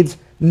His needs,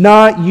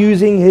 not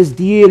using His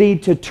deity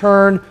to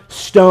turn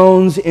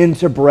stones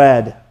into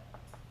bread.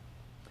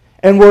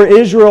 And where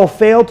Israel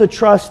failed to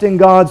trust in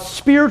God's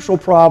spiritual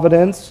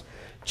providence,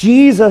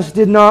 Jesus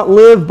did not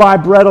live by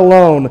bread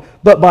alone,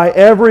 but by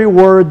every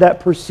word that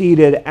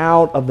proceeded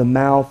out of the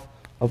mouth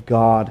of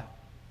God.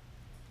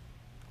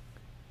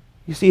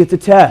 You see, it's a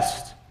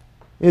test,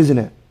 isn't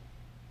it?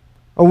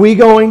 Are we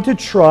going to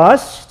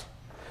trust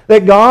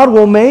that God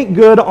will make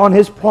good on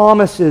His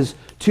promises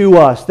to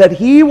us, that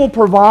He will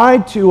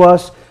provide to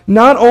us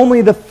not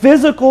only the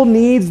physical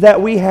needs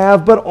that we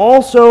have, but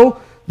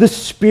also the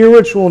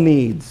spiritual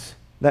needs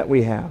that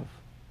we have?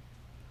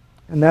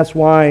 And that's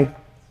why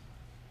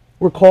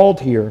we're called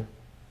here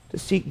to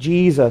seek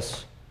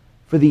Jesus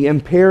for the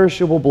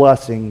imperishable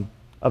blessing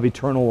of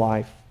eternal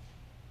life.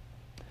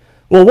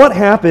 Well, what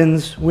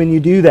happens when you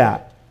do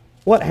that?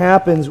 What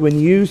happens when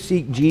you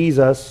seek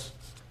Jesus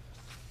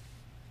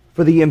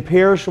for the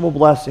imperishable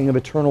blessing of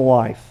eternal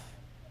life?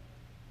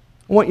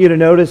 I want you to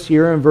notice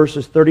here in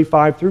verses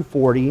 35 through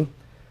 40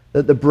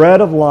 that the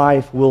bread of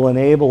life will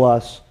enable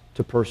us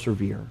to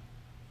persevere.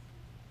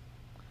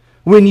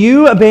 When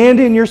you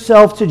abandon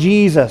yourself to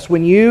Jesus,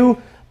 when you,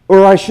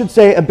 or I should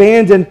say,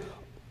 abandon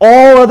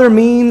all other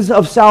means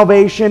of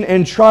salvation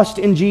and trust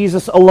in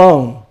Jesus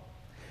alone,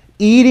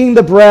 eating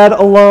the bread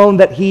alone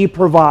that He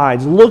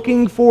provides,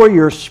 looking for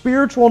your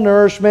spiritual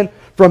nourishment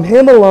from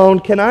Him alone,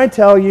 can I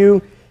tell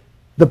you,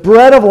 the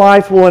bread of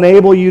life will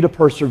enable you to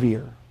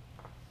persevere.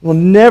 It will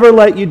never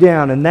let you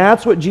down. And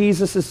that's what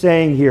Jesus is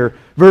saying here.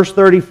 Verse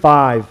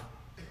 35.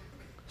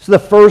 It's the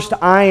first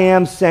I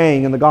am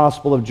saying in the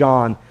Gospel of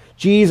John.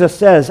 Jesus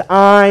says,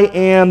 I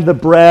am the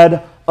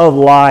bread of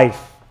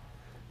life.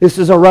 This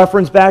is a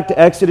reference back to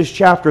Exodus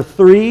chapter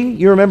 3.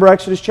 You remember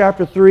Exodus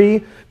chapter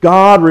 3?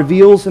 God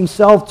reveals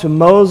Himself to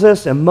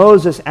Moses, and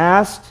Moses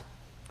asked,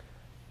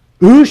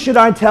 who should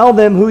I tell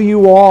them who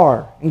you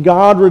are? And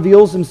God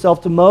reveals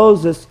Himself to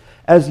Moses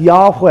as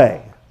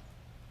Yahweh,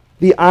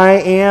 the I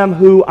am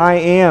who I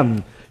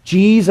am.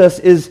 Jesus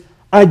is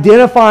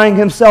identifying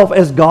Himself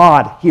as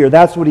God here.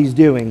 That's what He's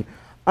doing.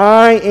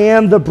 I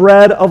am the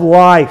bread of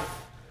life.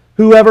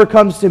 Whoever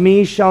comes to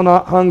me shall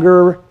not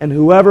hunger, and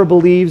whoever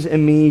believes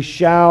in me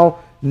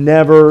shall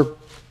never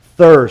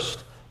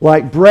thirst.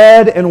 Like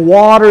bread and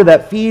water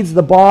that feeds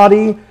the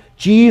body,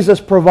 Jesus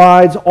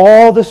provides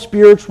all the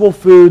spiritual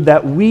food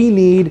that we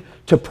need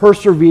to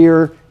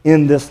persevere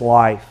in this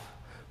life.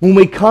 When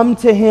we come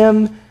to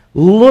Him,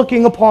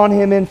 looking upon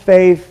Him in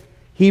faith,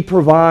 He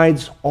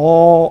provides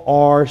all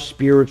our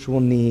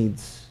spiritual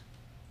needs.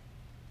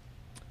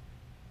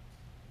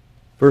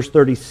 Verse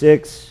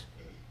 36,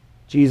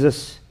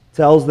 Jesus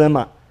tells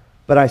them,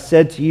 but I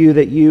said to you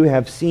that you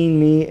have seen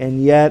me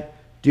and yet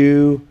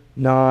do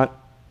not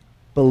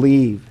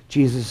believe.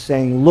 Jesus is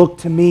saying, look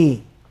to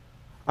me.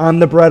 I'm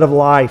the bread of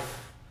life.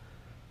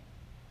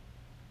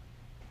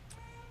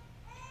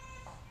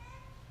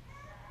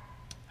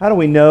 How do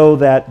we know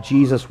that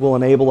Jesus will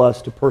enable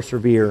us to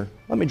persevere?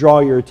 Let me draw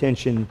your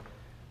attention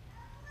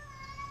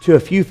to a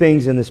few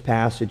things in this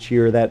passage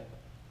here that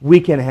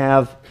we can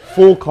have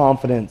full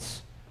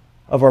confidence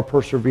of our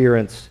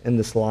perseverance in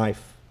this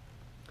life.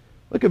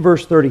 Look at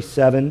verse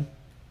 37.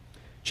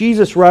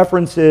 Jesus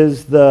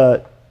references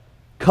the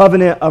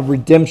covenant of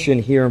redemption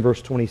here in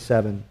verse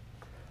 27.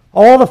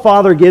 All the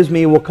Father gives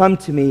me will come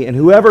to me, and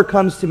whoever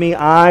comes to me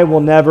I will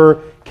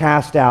never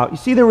cast out. You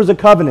see, there was a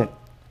covenant.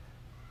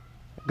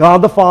 God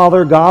the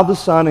Father, God the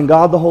Son, and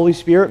God the Holy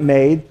Spirit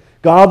made.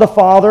 God the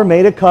Father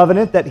made a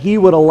covenant that He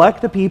would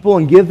elect the people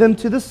and give them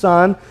to the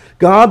Son.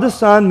 God the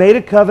Son made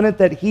a covenant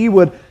that He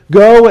would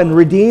go and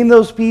redeem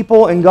those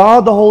people. And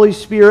God the Holy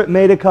Spirit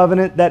made a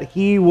covenant that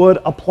He would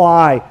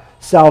apply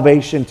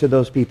salvation to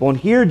those people. And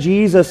here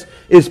Jesus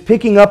is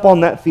picking up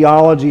on that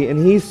theology,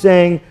 and He's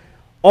saying,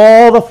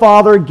 all the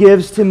Father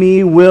gives to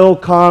me will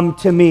come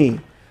to me.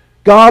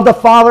 God the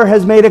Father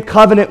has made a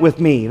covenant with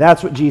me.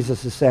 That's what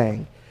Jesus is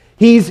saying.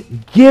 He's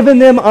given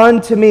them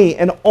unto me,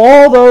 and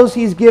all those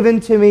He's given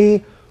to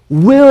me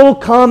will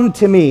come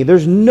to me.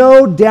 There's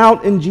no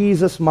doubt in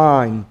Jesus'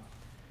 mind.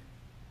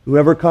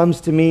 Whoever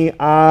comes to me,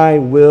 I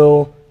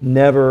will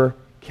never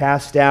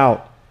cast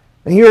out.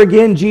 And here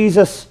again,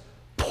 Jesus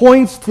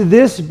points to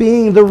this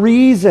being the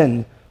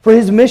reason for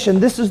His mission.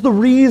 This is the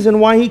reason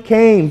why He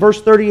came.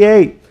 Verse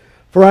 38,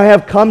 for I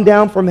have come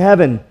down from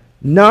heaven,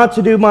 not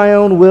to do my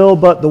own will,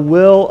 but the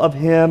will of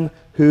Him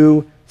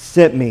who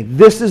sent me.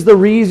 This is the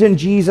reason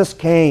Jesus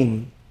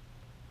came.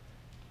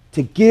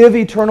 To give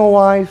eternal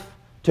life,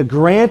 to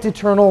grant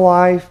eternal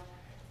life,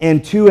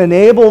 and to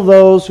enable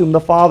those whom the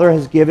Father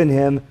has given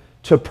Him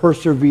to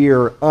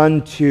persevere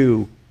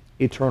unto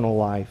eternal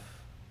life.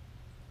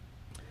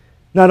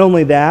 Not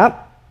only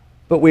that,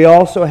 but we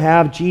also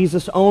have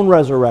Jesus' own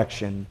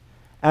resurrection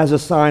as a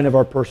sign of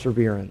our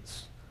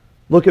perseverance.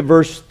 Look at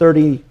verse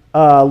 30.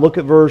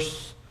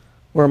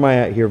 Where am I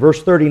at here?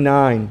 Verse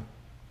 39.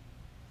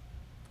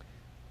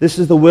 This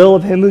is the will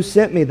of Him who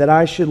sent me, that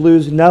I should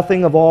lose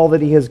nothing of all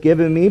that He has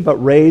given me, but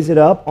raise it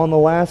up on the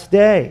last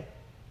day.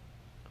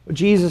 What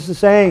Jesus is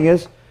saying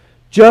is,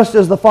 just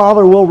as the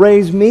Father will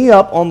raise me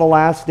up on the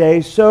last day,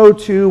 so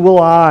too will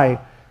I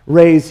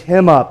raise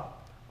him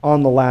up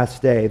on the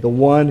last day, the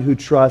one who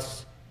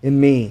trusts in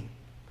me.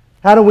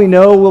 How do we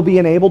know we'll be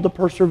enabled to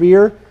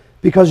persevere?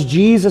 Because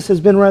Jesus has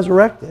been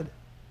resurrected.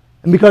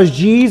 And because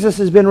Jesus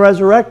has been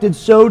resurrected,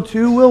 so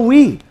too will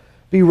we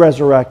be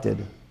resurrected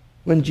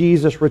when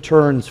Jesus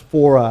returns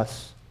for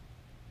us.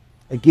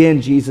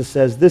 Again, Jesus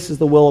says, this is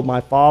the will of my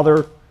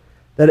Father,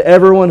 that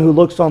everyone who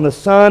looks on the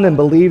Son and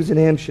believes in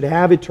Him should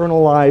have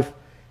eternal life,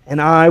 and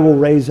I will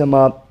raise him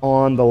up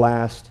on the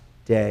last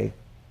day.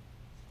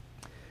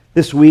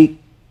 This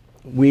week,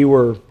 we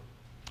were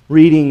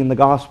reading in the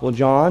Gospel of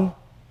John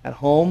at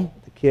home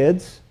with the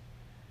kids,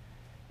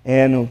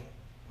 and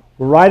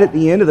we're right at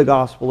the end of the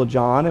Gospel of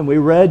John, and we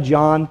read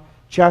John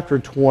chapter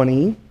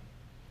 20,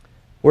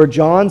 where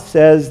John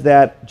says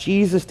that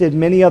Jesus did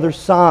many other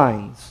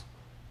signs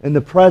in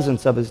the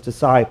presence of His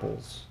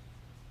disciples,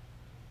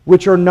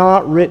 which are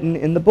not written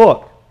in the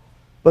book.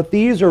 But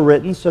these are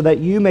written so that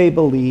you may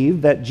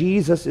believe that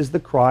Jesus is the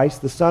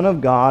Christ, the Son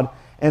of God,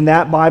 and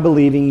that by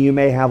believing you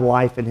may have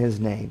life in His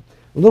name.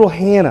 Little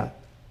Hannah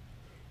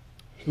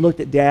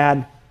looked at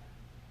Dad,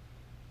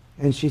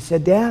 and she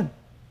said, Dad,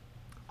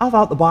 I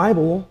thought the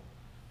Bible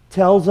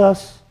tells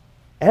us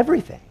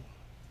everything.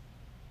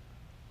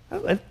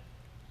 You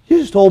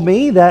just told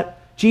me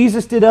that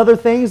Jesus did other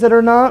things that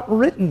are not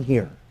written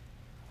here.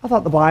 I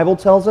thought the Bible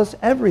tells us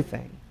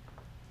everything.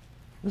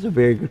 That's a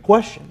very good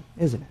question,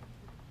 isn't it?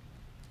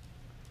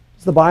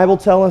 Does the Bible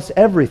tell us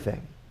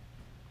everything?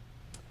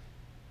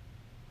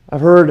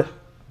 I've heard a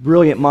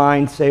brilliant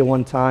mind say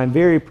one time,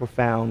 very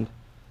profound,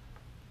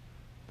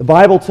 the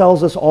Bible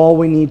tells us all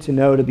we need to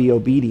know to be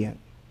obedient,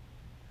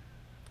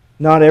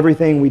 not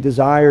everything we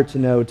desire to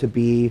know to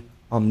be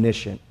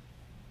omniscient.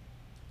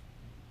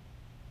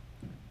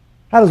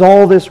 How does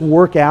all this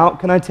work out?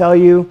 Can I tell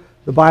you?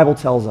 The Bible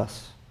tells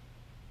us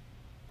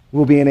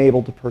we'll be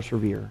enabled to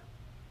persevere.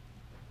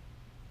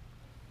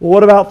 Well,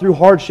 what about through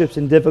hardships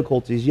and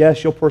difficulties?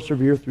 Yes, you'll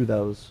persevere through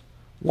those.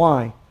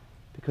 Why?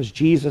 Because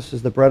Jesus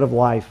is the bread of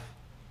life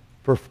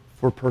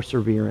for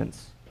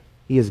perseverance.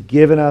 He has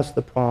given us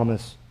the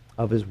promise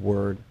of His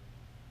Word. Do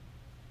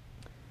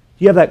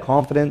you have that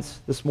confidence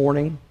this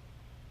morning?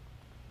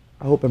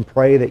 I hope and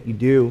pray that you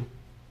do.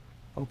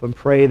 I hope and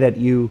pray that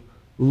you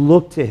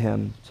look to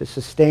Him to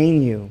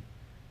sustain you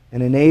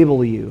and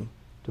enable you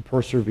to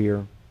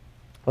persevere.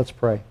 Let's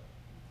pray.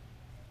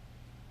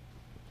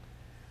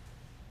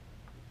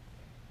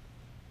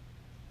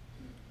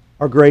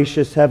 Our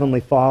gracious Heavenly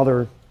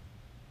Father,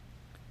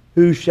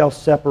 who shall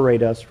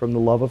separate us from the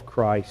love of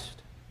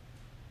Christ?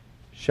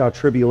 Shall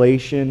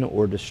tribulation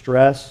or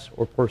distress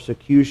or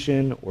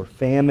persecution or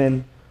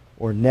famine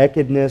or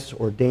nakedness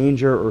or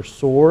danger or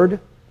sword?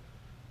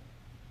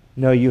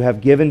 No, you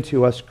have given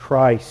to us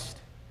Christ,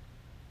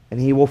 and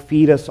He will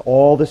feed us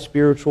all the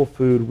spiritual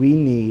food we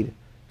need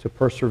to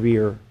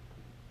persevere.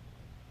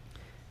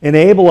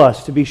 Enable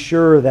us to be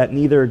sure that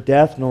neither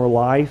death nor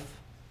life,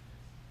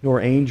 nor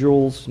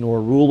angels,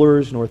 nor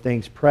rulers, nor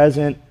things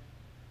present,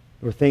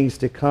 nor things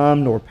to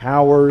come, nor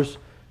powers,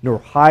 nor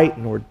height,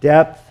 nor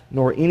depth,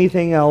 nor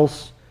anything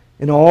else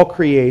in all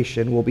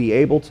creation will be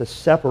able to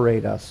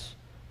separate us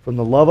from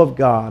the love of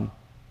God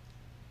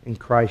in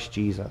Christ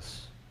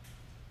Jesus.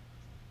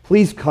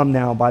 Please come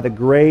now by the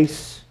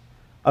grace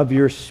of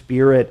your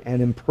Spirit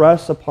and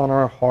impress upon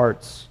our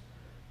hearts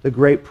the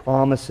great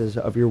promises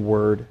of your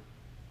Word,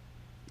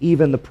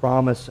 even the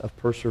promise of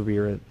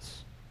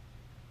perseverance.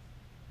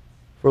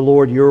 For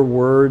Lord, your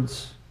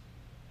words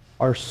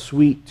are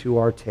sweet to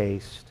our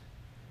taste,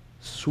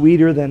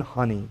 sweeter than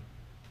honey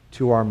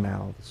to our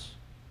mouths.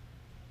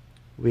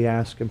 We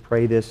ask and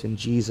pray this in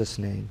Jesus'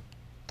 name.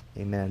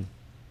 Amen.